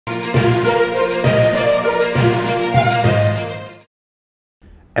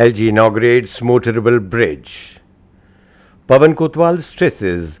LG inaugurates motorable bridge. Pawan Kotwal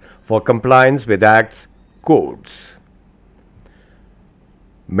stresses for compliance with Act's codes.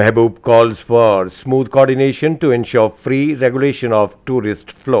 Mehboob calls for smooth coordination to ensure free regulation of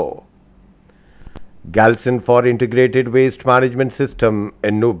tourist flow. Galson for integrated waste management system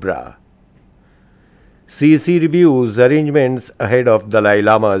in Nubra. CEC reviews arrangements ahead of Dalai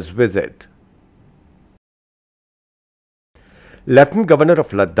Lama's visit. Lieutenant Governor of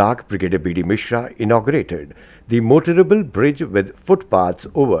Ladakh, Brigadier B.D. Mishra, inaugurated the motorable bridge with footpaths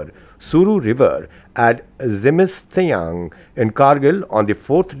over Suru River at Zimisthyang in Kargil on the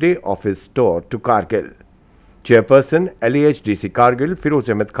fourth day of his tour to Kargil. Chairperson LAHDC Kargil Firoz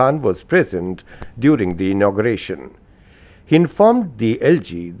Ahmed Khan was present during the inauguration. He informed the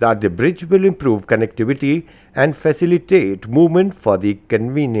LG that the bridge will improve connectivity and facilitate movement for the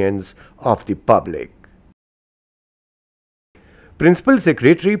convenience of the public. Principal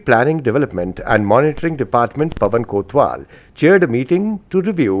Secretary Planning Development and Monitoring Department Pawan Kotwal chaired a meeting to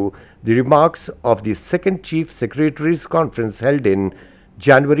review the remarks of the second Chief Secretaries Conference held in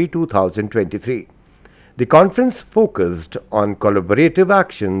January 2023. The conference focused on collaborative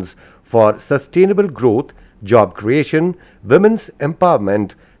actions for sustainable growth, job creation, women's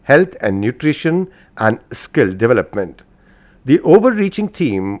empowerment, health and nutrition, and skill development. The overreaching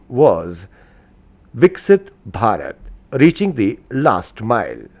theme was Viksit Bharat, reaching the last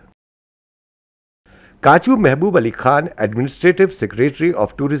mile. Kachu Mehboob Ali Khan, Administrative Secretary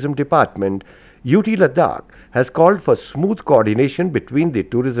of Tourism Department, UT Ladakh, has called for smooth coordination between the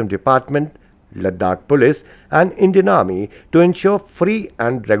Tourism Department, Ladakh Police and Indian Army to ensure free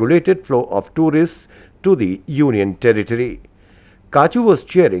and regulated flow of tourists to the Union Territory. Kachu was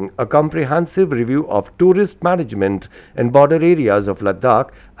chairing a comprehensive review of tourist management in border areas of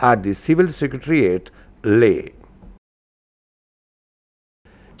Ladakh at the Civil Secretariat, Leh.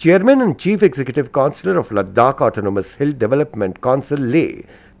 Chairman and Chief Executive Councillor of Ladakh Autonomous Hill Development Council, Leh,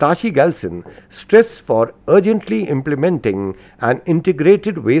 Tashi Galson, stressed for urgently implementing an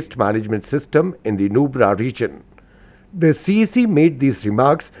integrated waste management system in the Nubra region. The CEC made these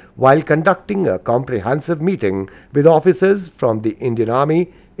remarks while conducting a comprehensive meeting with officers from the Indian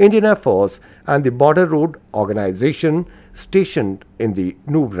Army, Indian Air Force and the Border Road Organization stationed in the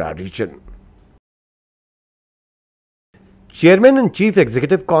Nubra region. Chairman and Chief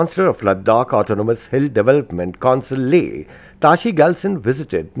Executive Councillor of Ladakh Autonomous Hill Development Council, Leh, Tashi Galson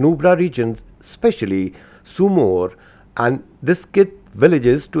visited Nubra region, especially Sumor and Diskit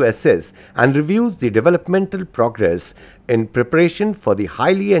villages to assess and review the developmental progress in preparation for the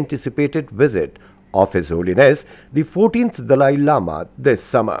highly anticipated visit of His Holiness the 14th Dalai Lama this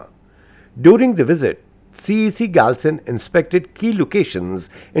summer. During the visit, CEC Galson inspected key locations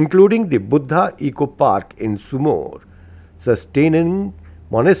including the Buddha Eco Park in Sumor, Sustaining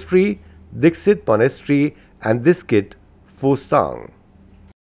Monastery, Dixit Monastery and Diskit Fostang.